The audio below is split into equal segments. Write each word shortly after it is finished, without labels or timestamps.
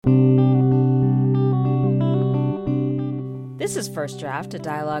This is First Draft, a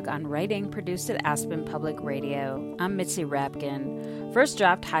dialogue on writing produced at Aspen Public Radio. I'm Mitzi Rabkin. First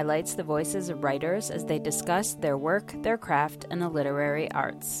Draft highlights the voices of writers as they discuss their work, their craft, and the literary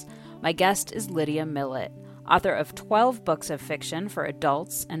arts. My guest is Lydia Millet, author of 12 books of fiction for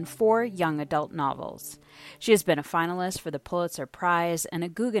adults and 4 young adult novels. She has been a finalist for the Pulitzer Prize and a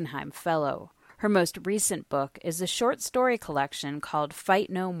Guggenheim Fellow. Her most recent book is a short story collection called Fight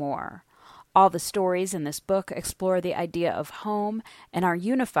No More. All the stories in this book explore the idea of home and are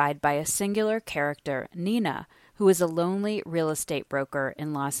unified by a singular character, Nina, who is a lonely real estate broker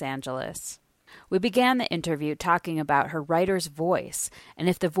in Los Angeles. We began the interview talking about her writer's voice and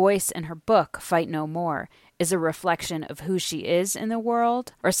if the voice in her book, Fight No More, is a reflection of who she is in the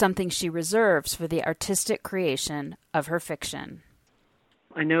world or something she reserves for the artistic creation of her fiction.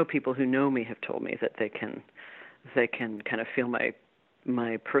 I know people who know me have told me that they can kind of feel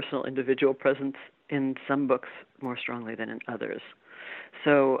my personal individual presence in some books more strongly than in others.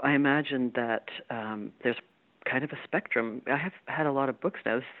 So I imagine that there's kind of a spectrum. I have had a lot of books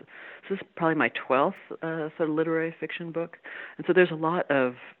now. This is probably my 12th sort of literary fiction book. And so there's a lot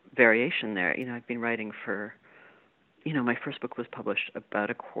of variation there. I've been writing for, my first book was published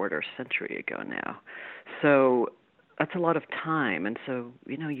about a quarter century ago now. So that's a lot of time. And so,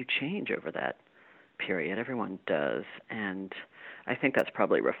 you change over that period. Everyone does. And I think that's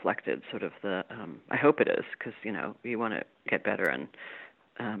probably reflected sort of I hope it is, because, you want to get better and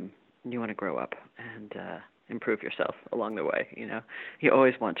you want to grow up and improve yourself along the way, You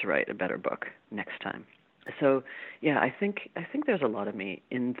always want to write a better book next time. So, yeah, I think there's a lot of me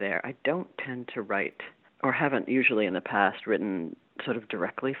in there. I don't tend to write, or haven't usually in the past written sort of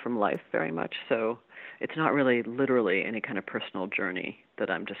directly from life very much, so it's not really literally any kind of personal journey that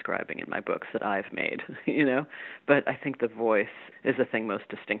I'm describing in my books that I've made, But I think the voice is the thing most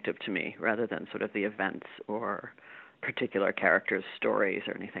distinctive to me rather than sort of the events or particular characters' stories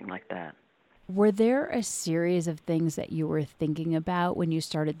or anything like that. Were there a series of things that you were thinking about when you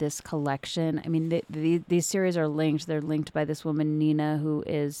started this collection? I mean, these series are linked. They're linked by this woman, Nina, who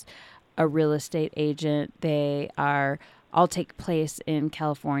is a real estate agent. They all take place in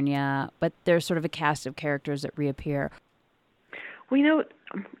California, but there's sort of a cast of characters that reappear. Well,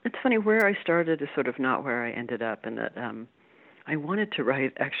 it's funny, where I started is sort of not where I ended up, in that I wanted to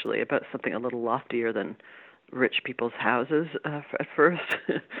write actually about something a little loftier than rich people's houses at first,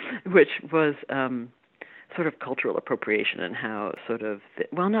 which was sort of cultural appropriation and how sort of,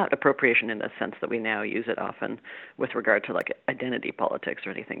 not appropriation in the sense that we now use it often with regard to like identity politics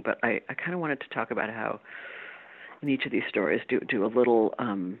or anything, but I kind of wanted to talk about how in each of these stories do a little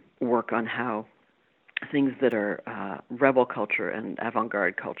work on how things that are rebel culture and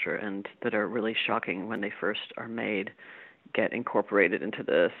avant-garde culture and that are really shocking when they first are made get incorporated into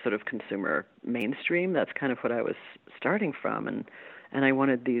the sort of consumer mainstream. That's kind of what I was starting from, and I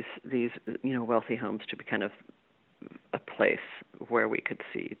wanted these wealthy homes to be kind of a place where we could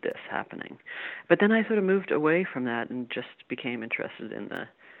see this happening. But then I sort of moved away from that and just became interested in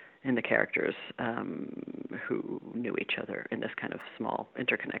the characters who knew each other in this kind of small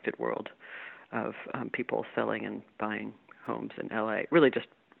interconnected world of people selling and buying homes in LA. Really just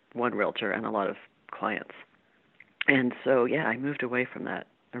one realtor and a lot of clients. And so, yeah, I moved away from that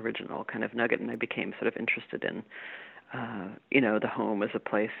original kind of nugget, and I became sort of interested in, the home as a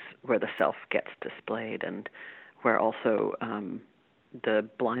place where the self gets displayed and where also the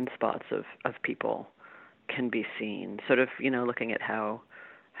blind spots of people can be seen. Sort of, looking at how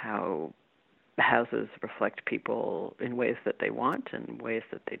houses reflect people in ways that they want and ways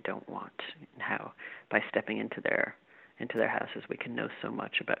that they don't want, and how by stepping into their houses we can know so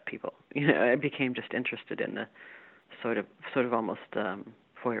much about people. I became just interested in the sort of almost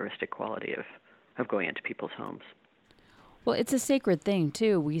voyeuristic quality of going into people's homes. Well, it's a sacred thing,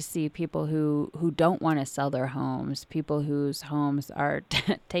 too. We see people who don't want to sell their homes, people whose homes are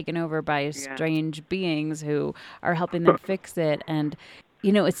taken over by strange beings who are helping them fix it. And,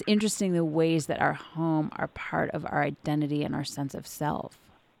 it's interesting the ways that our home are part of our identity and our sense of self.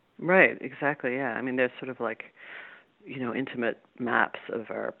 Right, exactly, yeah. I mean, there's sort of like, intimate maps of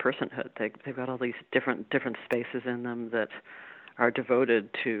our personhood. They've got all these different spaces in them that are devoted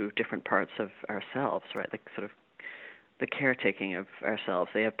to different parts of ourselves, right? Like sort of the caretaking of ourselves.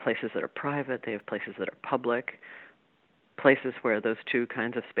 They have places that are private. They have places that are public. Places where those two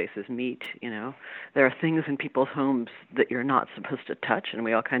kinds of spaces meet, There are things in people's homes that you're not supposed to touch, and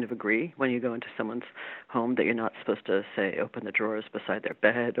we all kind of agree when you go into someone's home that you're not supposed to, say, open the drawers beside their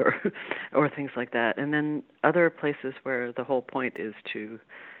bed or things like that. And then other places where the whole point is to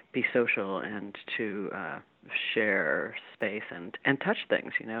be social and to share space and touch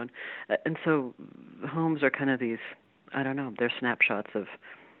things, And so homes are kind of these I don't know, they're snapshots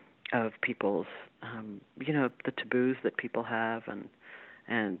of people's, the taboos that people have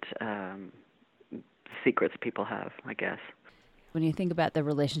and secrets people have, I guess. When you think about the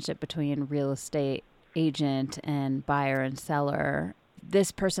relationship between real estate agent and buyer and seller,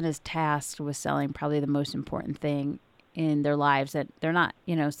 this person is tasked with selling probably the most important thing in their lives, that they're not,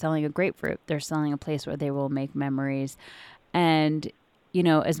 selling a grapefruit. They're selling a place where they will make memories. And,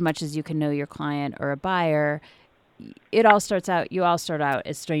 as much as you can know your client or a buyer, you all start out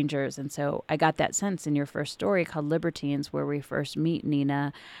as strangers. And so I got that sense in your first story called Libertines, where we first meet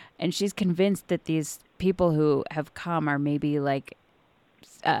Nina, and she's convinced that these people who have come are maybe like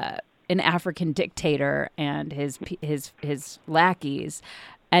an African dictator and his lackeys.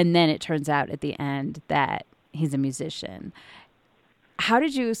 And then it turns out at the end that he's a musician. How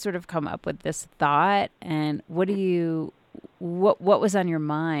did you sort of come up with this thought, and what was on your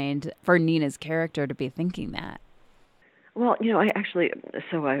mind for Nina's character to be thinking that? Well, I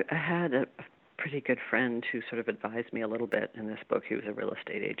had a pretty good friend who sort of advised me a little bit in this book. He was a real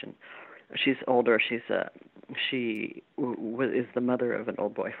estate agent. She's older. She is the mother of an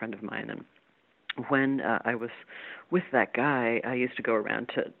old boyfriend of mine, and when I was with that guy, I used to go around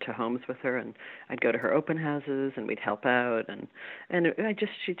to homes with her, and I'd go to her open houses, and we'd help out, and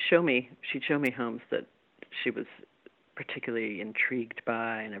she'd show me homes that she was particularly intrigued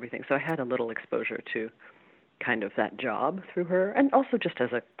by and everything. So I had a little exposure to kind of that job through her, and also just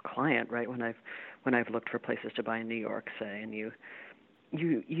as a client, right? When I've looked for places to buy in New York, say, and you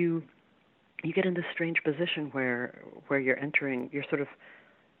get in this strange position where you're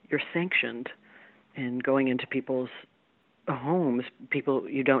sanctioned in going into people's homes, people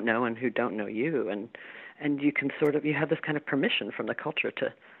you don't know and who don't know you, and you can you have this kind of permission from the culture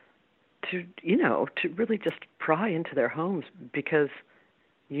to really just pry into their homes because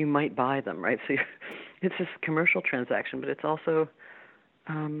you might buy them, right? So it's this commercial transaction, but it's also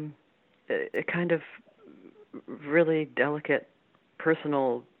a kind of really delicate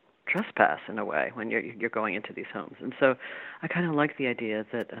personal trespass in a way when you're going into these homes. And so I kind of like the idea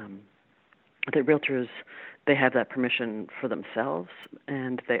that realtors, they have that permission for themselves,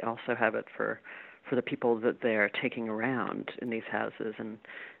 and they also have it for the people that they're taking around in these houses. And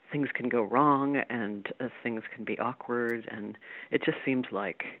things can go wrong, and things can be awkward, and it just seems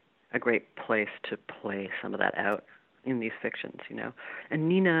like a great place to play some of that out in these fictions, And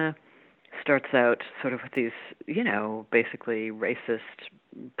Nina starts out sort of with these, basically racist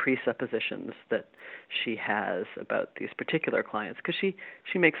presuppositions that she has about these particular clients, because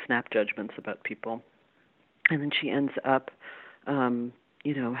she makes snap judgments about people. And then she ends up,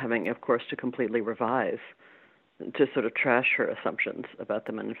 having, of course, to completely revise, to sort of trash her assumptions about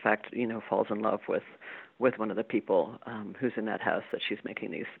them, and in fact, falls in love with one of the people who's in that house that she's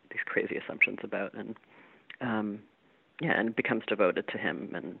making these crazy assumptions about, and and becomes devoted to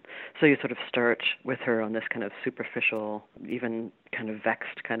him. And so you sort of start with her on this kind of superficial, even kind of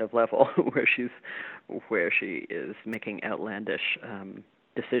vexed kind of level, where she is making outlandish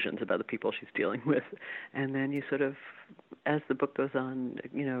decisions about the people she's dealing with, and then you sort of, as the book goes on,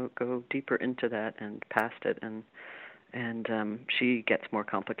 go deeper into that and past it, and she gets more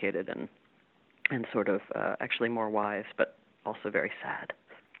complicated and sort of actually more wise, but also very sad.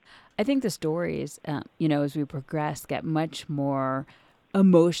 I think the stories, as we progress, get much more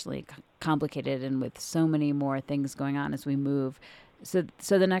emotionally complicated, and with so many more things going on as we move. So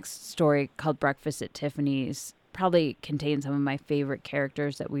the next story, called Breakfast at Tiffany's, probably contains some of my favorite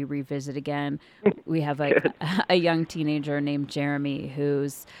characters that we revisit again. We have a young teenager named Jeremy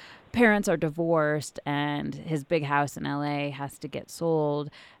whose parents are divorced, and his big house in LA has to get sold.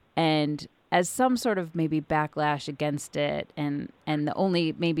 And as some sort of maybe backlash against it, and the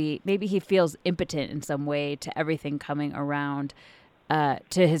only maybe he feels impotent in some way to everything coming around,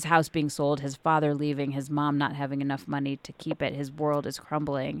 to his house being sold, his father leaving, his mom not having enough money to keep it, his world is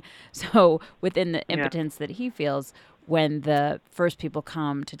crumbling. So within the impotence that he feels, when the first people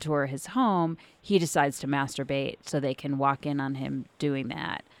come to tour his home, he decides to masturbate so they can walk in on him doing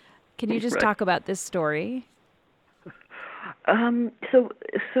that. Can you just talk about this story?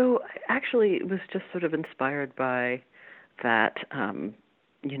 So actually, it was just sort of inspired by that,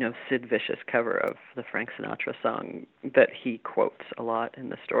 Sid Vicious cover of the Frank Sinatra song that he quotes a lot in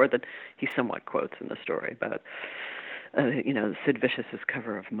the story, that he somewhat quotes in the story about, Sid Vicious's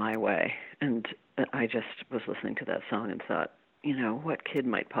cover of My Way. And I just was listening to that song and thought, what kid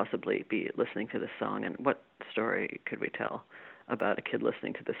might possibly be listening to this song, and what story could we tell about a kid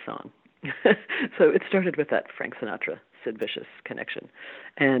listening to this song? So it started with that Frank Sinatra, Sid Vicious connection,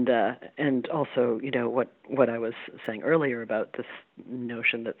 and also, what I was saying earlier about this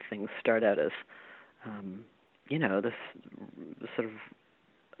notion that things start out as, this sort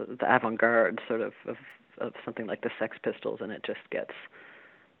of the avant-garde sort of something like the Sex Pistols, and it just gets,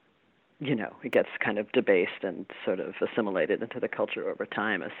 it gets kind of debased and sort of assimilated into the culture over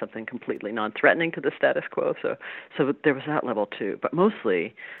time as something completely non-threatening to the status quo. So there was that level too. But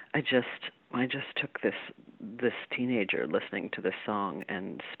mostly, I just took this teenager listening to this song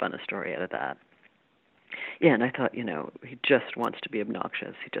and spun a story out of that. Yeah, and I thought, he just wants to be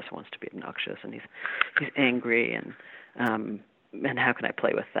obnoxious. He just wants to be obnoxious, and he's angry, and how can I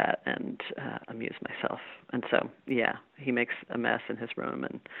play with that and amuse myself? And so, yeah, he makes a mess in his room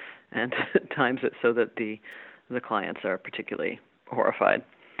and times it so that the clients are particularly horrified.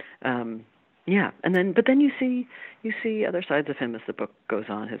 Yeah, but then you see other sides of him as the book goes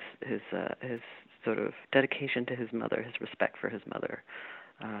on. His sort of dedication to his mother, his respect for his mother.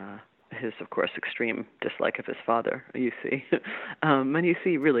 His, of course, extreme dislike of his father, you see. And you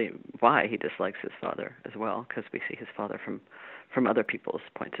see really why he dislikes his father as well, because we see his father from other people's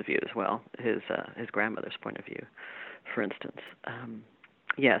points of view as well, his grandmother's point of view, for instance.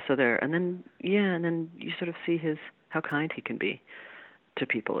 So there, and then you sort of see how kind he can be to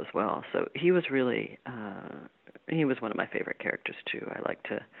people as well. So he was really, he was one of my favorite characters too. I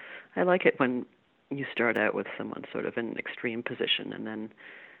like it when you start out with someone sort of in an extreme position, and then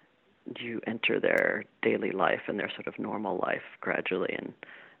you enter their daily life and their sort of normal life gradually,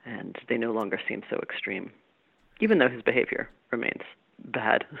 and they no longer seem so extreme, even though his behavior remains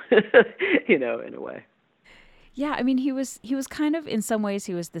bad, in a way. Yeah, I mean, he was kind of, in some ways,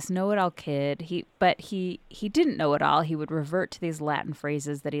 he was this know-it-all kid. But he didn't know it all. He would revert to these Latin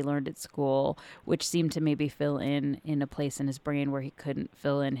phrases that he learned at school, which seemed to maybe fill in a place in his brain where he couldn't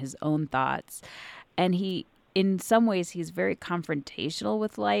fill in his own thoughts. And in some ways, he's very confrontational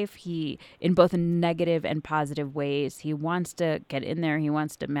with life. He, in both negative and positive ways, he wants to get in there. He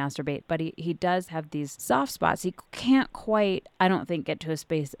wants to masturbate, but he does have these soft spots. He can't quite, I don't think, get to a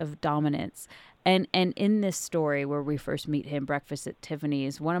space of dominance. And in this story where we first meet him, Breakfast at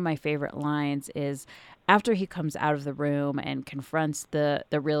Tiffany's, one of my favorite lines is after he comes out of the room and confronts the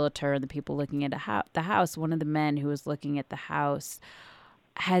realtor and the people looking at the house, one of the men who is looking at the house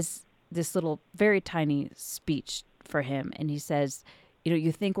has this little very tiny speech for him. And he says,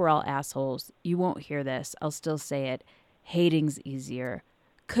 you think we're all assholes. You won't hear this. I'll still say it. Hating's easier.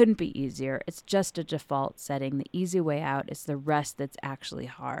 Couldn't be easier. It's just a default setting. The easy way out is the rest that's actually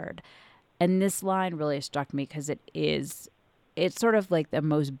hard. And this line really struck me because it's sort of like the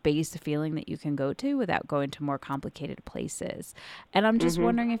most base feeling that you can go to without going to more complicated places. And I'm just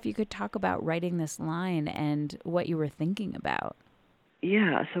wondering if you could talk about writing this line and what you were thinking about.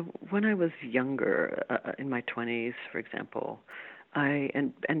 Yeah, so when I was younger, in my 20s, for example,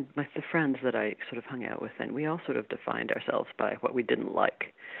 the friends that I sort of hung out with, and we all sort of defined ourselves by what we didn't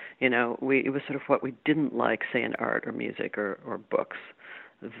like. It was sort of what we didn't like, say, in art or music or books,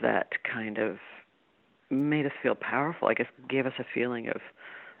 that kind of made us feel powerful, I guess, gave us a feeling of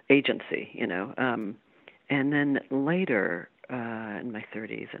agency, And then later, in my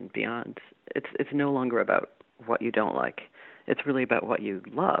 30s and beyond, it's no longer about what you don't like. It's really about what you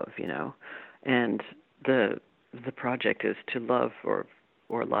love, And the project is to love or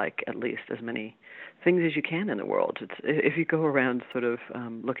like at least as many things as you can in the world. If you go around sort of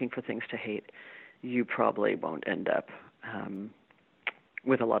looking for things to hate, you probably won't end up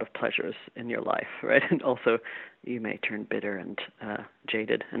with a lot of pleasures in your life, right? And also, you may turn bitter and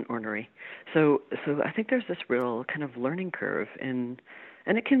jaded and ornery. So I think there's this real kind of learning curve and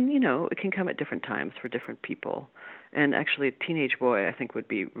it can come at different times for different people. And actually, a teenage boy, I think, would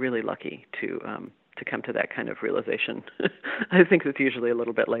be really lucky to come to that kind of realization. I think it's usually a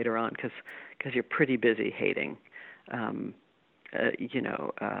little bit later on because you're pretty busy hating.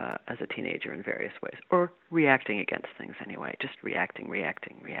 As a teenager in various ways, or reacting against things anyway, just reacting.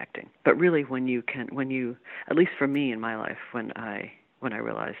 But really, at least for me in my life, when I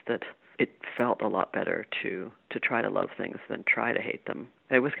realized that it felt a lot better to try to love things than try to hate them,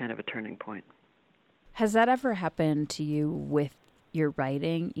 it was kind of a turning point. Has that ever happened to you with your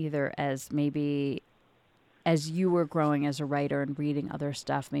writing, either as maybe as you were growing as a writer and reading other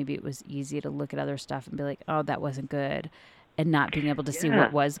stuff, maybe it was easy to look at other stuff and be like, oh, that wasn't good, and not being able to see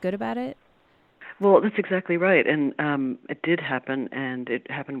what was good about it? Well, that's exactly right. And it did happen, and it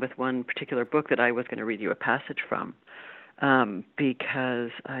happened with one particular book that I was going to read you a passage from,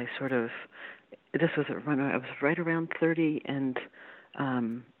 because this was when I was right around 30, and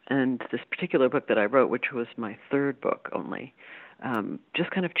this particular book that I wrote, which was my third book only,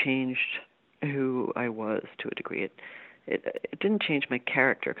 just kind of changed who I was to a degree. It didn't change my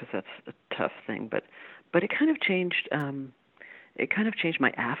character, because that's a tough thing, but it kind of changed it kind of changed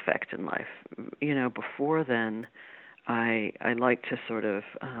my affect in life. Before then, I like to sort of,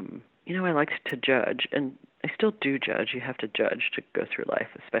 I liked to judge, and I still do judge. You have to judge to go through life,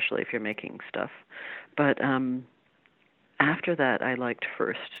 especially if you're making stuff. But after that, I liked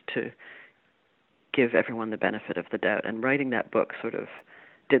first to give everyone the benefit of the doubt, and writing that book sort of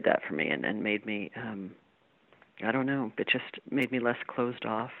did that for me and made me, I don't know, it just made me less closed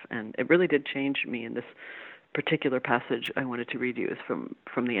off, and it really did change me. In this particular passage I wanted to read you is from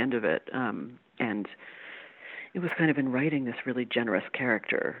the end of it, and it was kind of in writing this really generous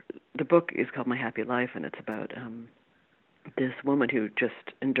character. The book is called My Happy Life, and it's about this woman who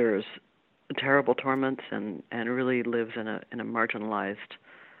just endures terrible torments and really lives in a marginalized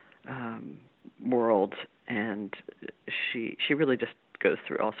world, and she really just goes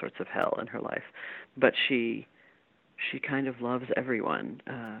through all sorts of hell in her life, but she kind of loves everyone,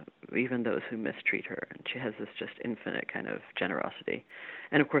 even those who mistreat her, and she has this just infinite kind of generosity.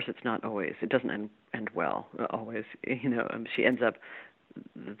 And of course, it doesn't end well always. She ends up,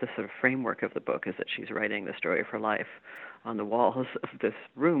 the sort of framework of the book is that she's writing the story of her life on the walls of this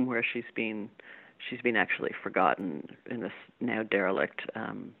room where she's been actually forgotten in this now derelict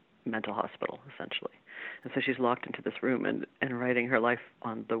mental hospital, essentially. And so she's locked into this room and writing her life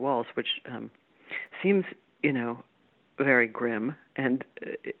on the walls, which seems, very grim, and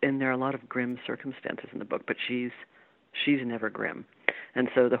there are a lot of grim circumstances in the book, but she's never grim. And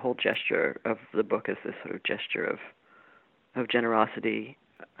so the whole gesture of the book is this sort of gesture of generosity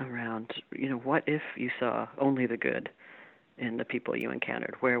around, what if you saw only the good in the people you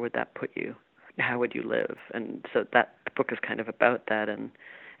encountered? Where would that put you? How would you live? And so that book is kind of about that, and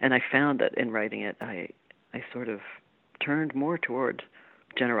I found that in writing it, I sort of turned more toward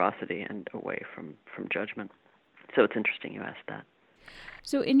generosity and away from judgment. So it's interesting you asked that.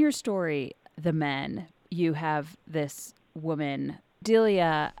 So in your story, The Men, you have this woman,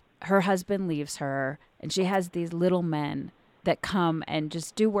 Delia, her husband leaves her, and she has these little men that come and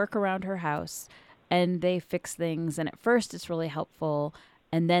just do work around her house, and they fix things. And at first it's really helpful,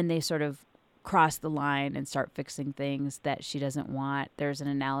 and then they sort of cross the line and start fixing things that she doesn't want. There's an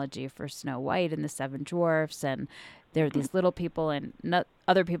analogy for Snow White and the Seven Dwarfs, and there are these little people, and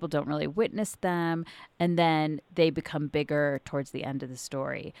other people don't really witness them, and then they become bigger towards the end of the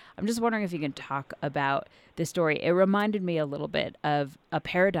story. I'm just wondering if you can talk about this story. It reminded me a little bit of a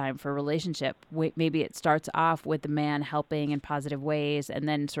paradigm for a relationship. Maybe it starts off with the man helping in positive ways and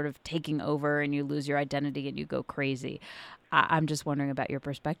then sort of taking over, and you lose your identity and you go crazy. I'm just wondering about your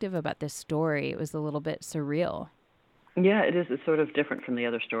perspective about this story. It was a little bit surreal. Yeah, it is. It's sort of different from the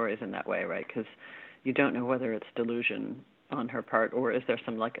other stories in that way, right? Because you don't know whether it's delusion on her part or is there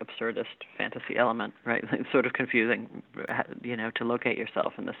some like absurdist fantasy element, right? It's sort of confusing, to locate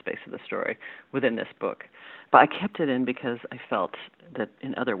yourself in the space of the story within this book. But I kept it in because I felt that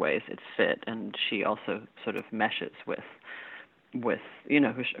in other ways it fit, and she also sort of meshes with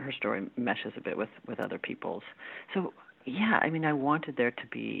her story meshes a bit with other people's. So yeah, I mean, I wanted there to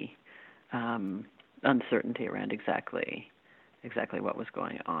be uncertainty around exactly what was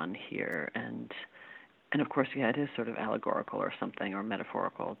going on here, and of course, yeah, it is sort of allegorical or something, or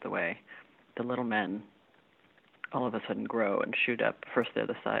metaphorical, the way the little men all of a sudden grow and shoot up. First they're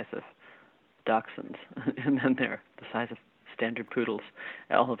the size of dachshunds, and then they're the size of standard poodles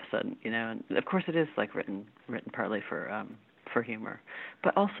all of a sudden, and of course it is like written partly for humor,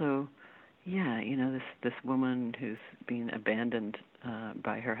 but also, yeah, this woman who's being abandoned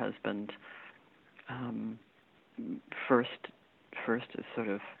by her husband, first is sort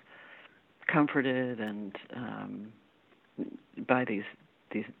of comforted and by these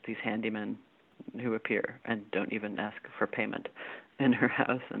handymen who appear and don't even ask for payment in her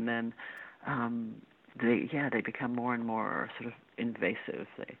house, and then they become more and more sort of invasive.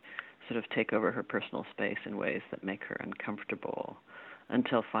 They sort of take over her personal space in ways that make her uncomfortable,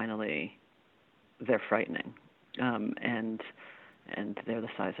 until finally they're frightening, and they're the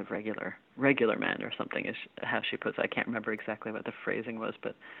size of regular men or something is how she puts it. I can't remember exactly what the phrasing was,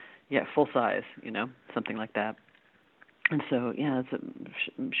 but yeah, full size, something like that. And so, yeah,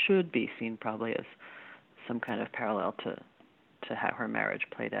 it should be seen probably as some kind of parallel to how her marriage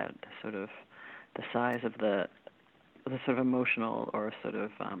played out, sort of the size of the sort of emotional or sort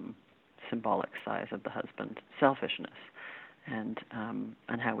of symbolic size of the husband, selfishness, and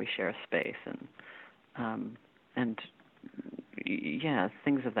how we share space, and yeah,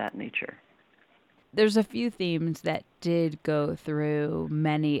 things of that nature. There's a few themes that did go through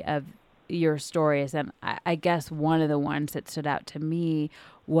many of your stories, and I guess one of the ones that stood out to me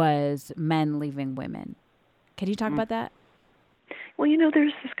was men leaving women. Can you talk about that? Well,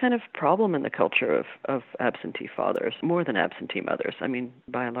 there's this kind of problem in the culture of absentee fathers, more than absentee mothers. I mean,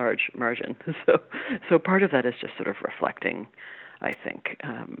 by a large margin. So part of that is just sort of reflecting, I think,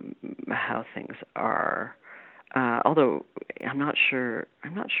 how things are. Although I'm not sure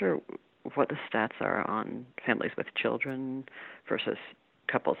what the stats are on families with children versus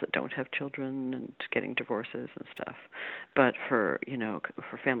couples that don't have children and getting divorces and stuff. But for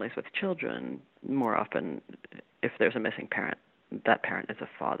families with children, more often, if there's a missing parent, that parent is a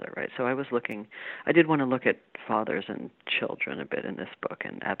father, right? So I did want to look at fathers and children a bit in this book,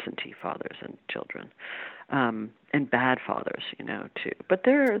 and absentee fathers and children, and bad fathers, too. But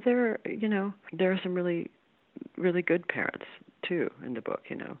there are some really, really good parents too in the book,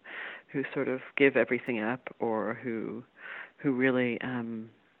 who sort of give everything up, or who really,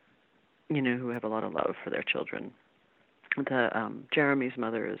 who have a lot of love for their children. Jeremy's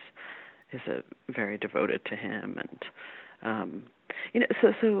mother is a very devoted to him, and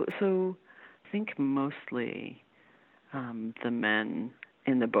so I think mostly the men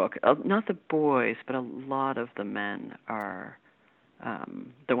in the book, not the boys, but a lot of the men are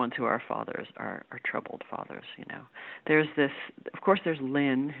the ones who are fathers are troubled fathers. There's this, of course, there's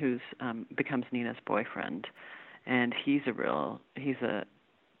Lynn, who's becomes Nina's boyfriend, and he's a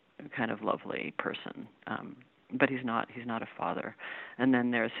kind of lovely person, but he's not a father. And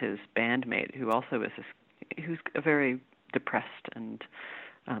then there's his bandmate, who also is who's a very depressed and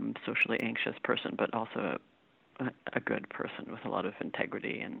socially anxious person, but also a good person with a lot of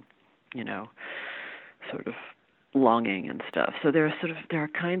integrity and sort of longing and stuff. So there are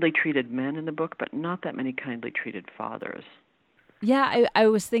kindly treated men in the book, but not that many kindly treated fathers. Yeah, I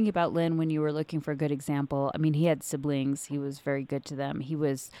was thinking about Lynn when you were looking for a good example. I mean, he had siblings. He was very good to them. He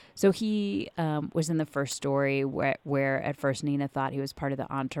was in the first story where at first Nina thought he was part of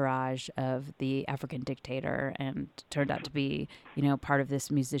the entourage of the African dictator, and turned out to be, part of this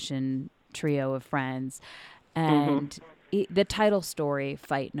musician trio of friends. And the title story,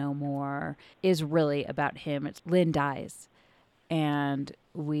 Fight No More, is really about him. Lynn dies, and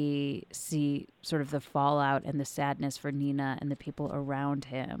we see sort of the fallout and the sadness for Nina and the people around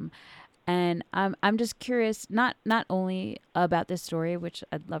him. And I'm just curious, not only about this story, which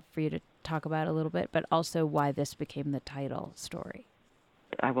I'd love for you to talk about a little bit, but also why this became the title story.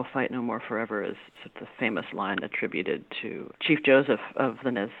 I will fight no more forever is sort of the famous line attributed to Chief Joseph of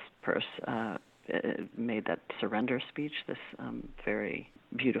the Nez Perce. Made that surrender speech, this very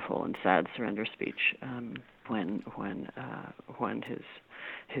beautiful and sad surrender speech, when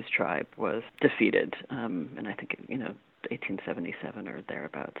his tribe was defeated, and I think 1877 or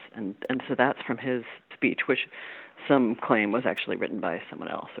thereabouts, and so that's from his speech, which some claim was actually written by someone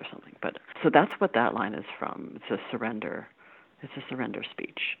else or something. But so that's what that line is from. It's a surrender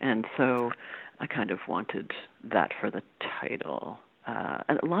speech, and so I kind of wanted that for the title.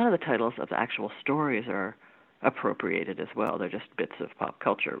 And a lot of the titles of the actual stories are appropriated as well. They're just bits of pop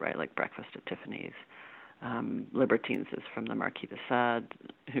culture, right? Like Breakfast at Tiffany's. Libertines is from the Marquis de Sade,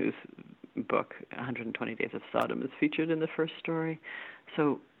 whose book 120 Days of Sodom is featured in the first story.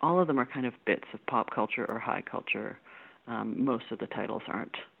 So all of them are kind of bits of pop culture or high culture. Most of the titles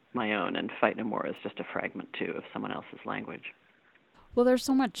aren't my own, and Fight No More is just a fragment, too, of someone else's language. Well, there's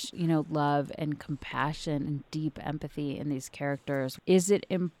so much, love and compassion and deep empathy in these characters. Is it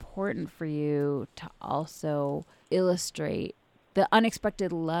important for you to also illustrate the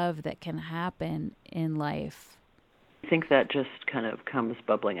unexpected love that can happen in life? I think that just kind of comes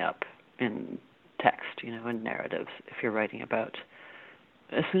bubbling up in text, in narratives. If you're writing about,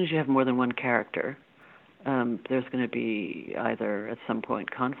 as soon as you have more than one character, there's going to be either at some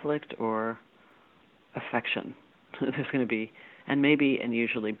point conflict or affection. There's going to be, and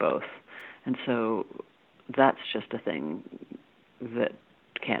usually both. And so that's just a thing that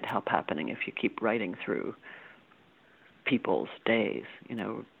can't help happening if you keep writing through people's days,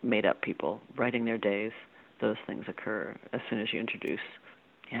 made up people writing their days. Those things occur as soon as you introduce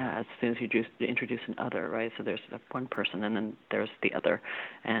an other, right? So there's one person, and then there's the other,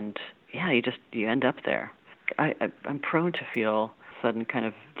 and you end up there. I'm prone to feel sudden kind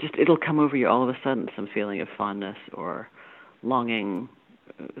of it'll come over you all of a sudden, some feeling of fondness or longing.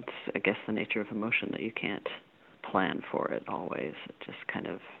 It's, I guess, the nature of emotion that you can't plan for it always. It just kind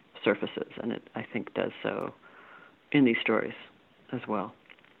of surfaces, and it, I think, does so in these stories as well.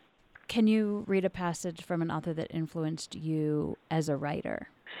 Can you read a passage from an author that influenced you as a writer?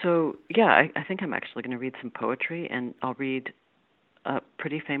 So, yeah, I think I'm actually going to read some poetry, and I'll read a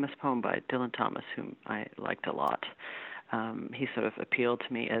pretty famous poem by Dylan Thomas, whom I liked a lot. He sort of appealed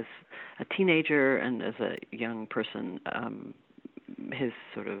to me as a teenager and as a young person. His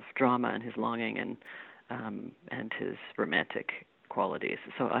sort of drama and his longing and his romantic qualities.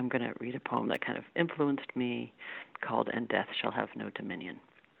 So I'm going to read a poem that kind of influenced me called And Death Shall Have No Dominion.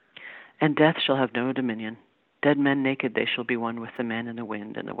 And death shall have no dominion. Dead men naked they shall be one with the men in the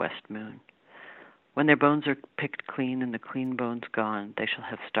wind and the west moon. When their bones are picked clean and the clean bones gone, they shall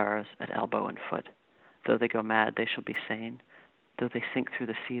have stars at elbow and foot. Though they go mad, they shall be sane. Though they sink through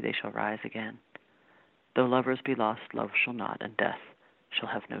the sea, they shall rise again. Though lovers be lost, love shall not, and death shall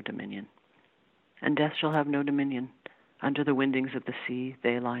have no dominion. And death shall have no dominion. Under the windings of the sea,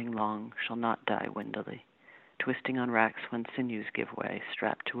 they lying long shall not die windily, twisting on racks when sinews give way,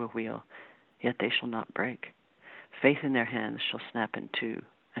 strapped to a wheel, yet they shall not break. Faith in their hands shall snap in two,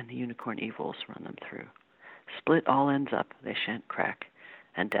 and the unicorn evils run them through. Split all ends up, they shan't crack,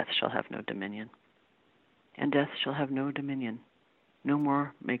 and death shall have no dominion. And death shall have no dominion. No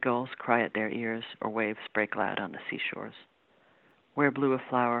more may gulls cry at their ears, or waves break loud on the seashores. Where blew a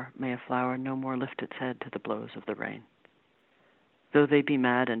flower, may a flower no more lift its head to the blows of the rain. Though they be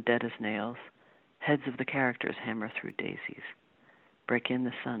mad and dead as nails, heads of the characters hammer through daisies, break in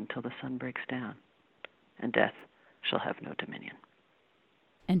the sun till the sun breaks down, and death shall have no dominion.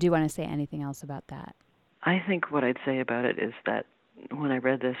 And do you want to say anything else about that? I think what I'd say about it is that when I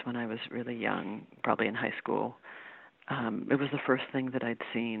read this when I was really young, probably in high school, it was the first thing that I'd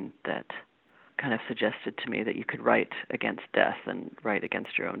seen that kind of suggested to me that you could write against death and write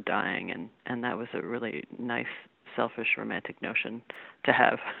against your own dying, and that was a really nice, selfish, romantic notion to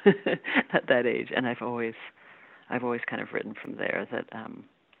have at that age. And I've always kind of written from there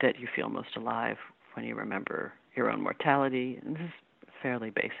that you feel most alive when you remember your own mortality. And this is fairly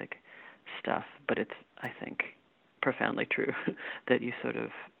basic stuff, but it's, I think, profoundly true that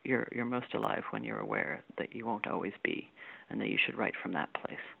you're most alive when you're aware that you won't always be, and that you should write from that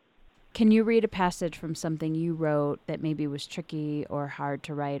place. Can you read a passage from something you wrote that maybe was tricky or hard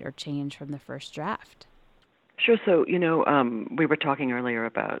to write or change from the first draft? Sure. So, we were talking earlier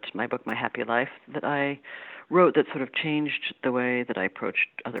about my book, My Happy Life, that I wrote that sort of changed the way that I approached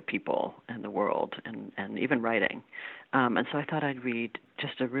other people and the world and even writing. And so I thought I'd read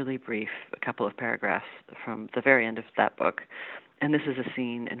just a really brief, a couple of paragraphs from the very end of that book. And this is a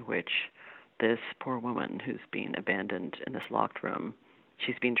scene in which this poor woman who's been abandoned in this locked room,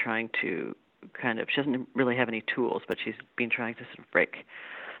 she's been trying to she doesn't really have any tools, but she's been trying to sort of break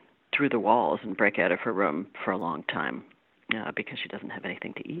through the walls and break out of her room for a long time because she doesn't have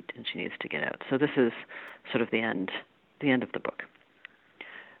anything to eat and she needs to get out. So this is sort of the end of the book.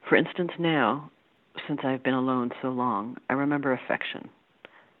 For instance, now, since I've been alone so long, I remember affection,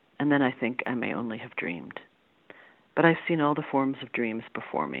 and then I think I may only have dreamed. But I've seen all the forms of dreams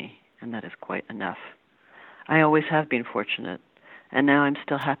before me, and that is quite enough. I always have been fortunate, and now I'm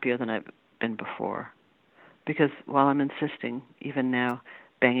still happier than I've been before, because while I'm insisting, even now,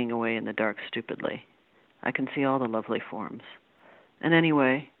 banging away in the dark stupidly, I can see all the lovely forms. And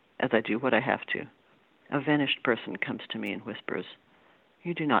anyway, as I do what I have to, a vanished person comes to me and whispers,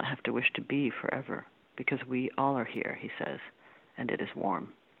 "You do not have to wish to be forever, because we all are here," he says, "and it is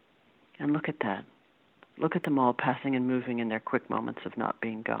warm." And look at that. Look at them all passing and moving in their quick moments of not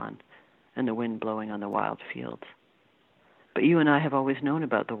being gone, and the wind blowing on the wild fields. But you and I have always known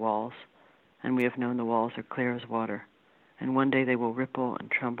about the walls, and we have known the walls are clear as water, and one day they will ripple and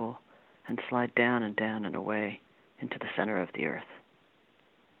tremble and slide down and away into the center of the earth.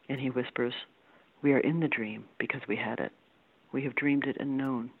 And he whispers, "We are in the dream because we had it. We have dreamed it and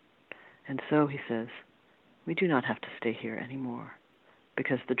known. And so," he says, "we do not have to stay here anymore,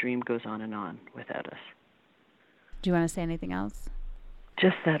 because the dream goes on without us." Do you want to say anything else?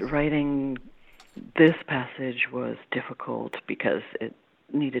 Just that writing this passage was difficult because it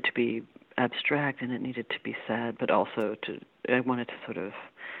needed to be abstract and it needed to be sad, but also I wanted to sort of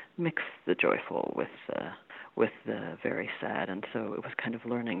mix the joyful with the very sad, and so it was kind of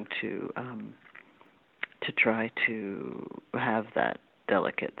learning to try to have that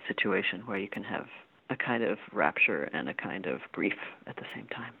delicate situation where you can have a kind of rapture and a kind of grief at the same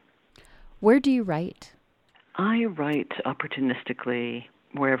time. Where do you write? I write opportunistically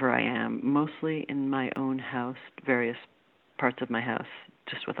wherever I am, mostly in my own house, various parts of my house,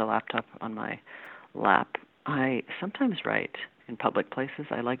 just with a laptop on my lap. I sometimes write in public places.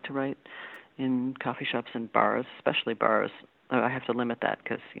 I like to write in coffee shops and bars, especially bars. I have to limit that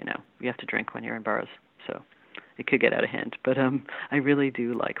because, you have to drink when you're in bars, so it could get out of hand. But I really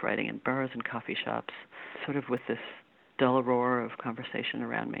do like writing in bars and coffee shops, sort of with this dull roar of conversation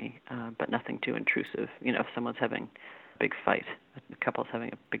around me, but nothing too intrusive. If someone's having a big fight, a couple's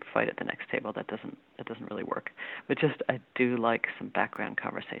having a big fight at the next table, that doesn't really work. But just I do like some background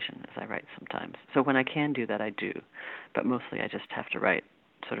conversation as I write sometimes. So when I can do that, I do. But mostly I just have to write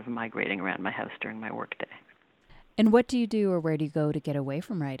sort of migrating around my house during my work day. And what do you do or where do you go to get away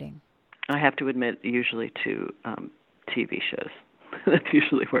from writing? I have to admit, usually to TV shows. That's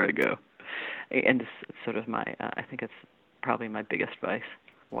usually where I go. And it's sort of I think it's probably my biggest vice,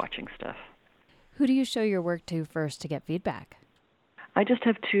 watching stuff. Who do you show your work to first to get feedback? I just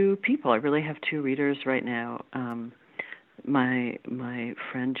have two people. I really have two readers right now. My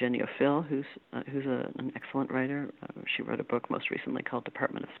friend Jenny O'Phil, who's an excellent writer. She wrote a book most recently called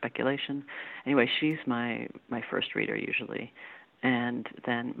Department of Speculation. Anyway, she's my first reader usually. And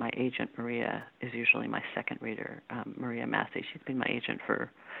then my agent, Maria, is usually my second reader, Maria Massey. She's been my agent for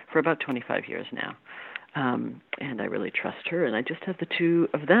about 25 years now. And I really trust her. And I just have the two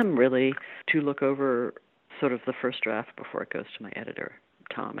of them, really, to look over sort of the first draft before it goes to my editor,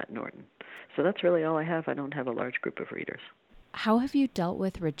 Tom at Norton. So that's really all I have. I don't have a large group of readers. How have you dealt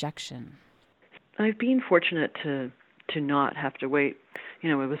with rejection? I've been fortunate to not have to wait.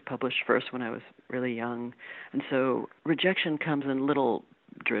 It was published first when I was really young, and so rejection comes in little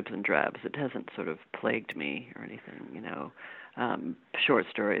dribs and drabs. It hasn't sort of plagued me or anything. Short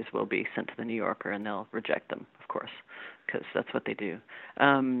stories will be sent to the New Yorker, and they'll reject them, of course, because that's what they do.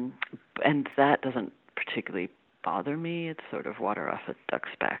 And that doesn't particularly bother me. It's sort of water off a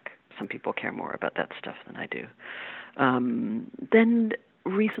duck's back. Some people care more about that stuff than I do. Then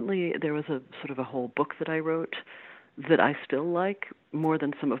recently there was a sort of a whole book that I wrote that I still like more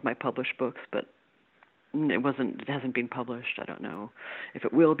than some of my published books, but it hasn't been published. I don't know if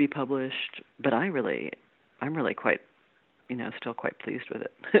it will be published, but I'm really quite, still quite pleased with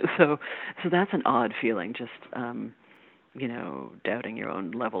it. So that's an odd feeling, just, doubting your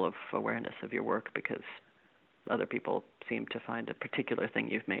own level of awareness of your work because other people seem to find a particular thing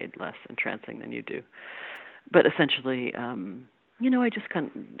you've made less entrancing than you do. But essentially, I just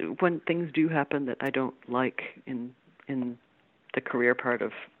when things do happen that I don't like in the career part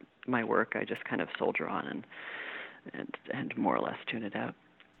of my work, I just kind of soldier on and more or less tune it out.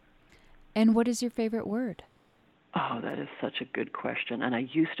 And what is your favorite word? Oh, that is such a good question. And I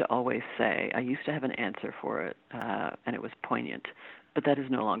used to have an answer for it, and it was poignant. But that is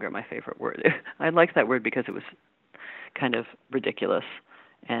no longer my favorite word. I liked that word because it was kind of ridiculous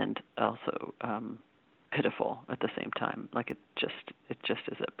and also pitiful at the same time. Like it just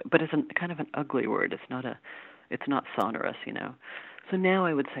is but it's kind of an ugly word. It's not sonorous, So now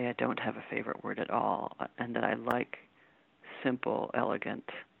I would say I don't have a favorite word at all, and that I like simple, elegant,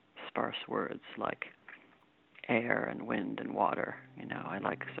 sparse words like air and wind and water. I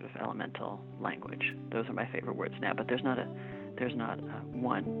like sort of elemental language. Those are my favorite words now. But there's not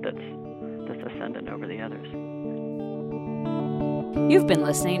one that's ascendant over the others. You've been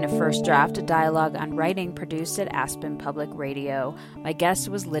listening to First Draft, a dialogue on writing produced at Aspen Public Radio. My guest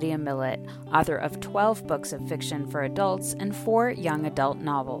was Lydia Millet, author of 12 books of fiction for adults and 4 young adult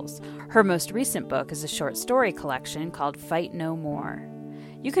novels. Her most recent book is a short story collection called Fight No More.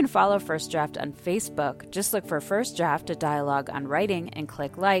 You can follow First Draft on Facebook. Just look for First Draft, a dialogue on writing, and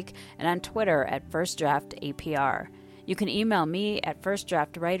click like, and on Twitter at First Draft APR. You can email me at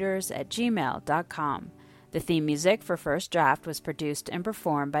firstdraftwriters@gmail.com. The theme music for First Draft was produced and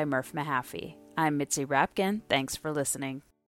performed by Murph Mahaffey. I'm Mitzi Rapkin. Thanks for listening.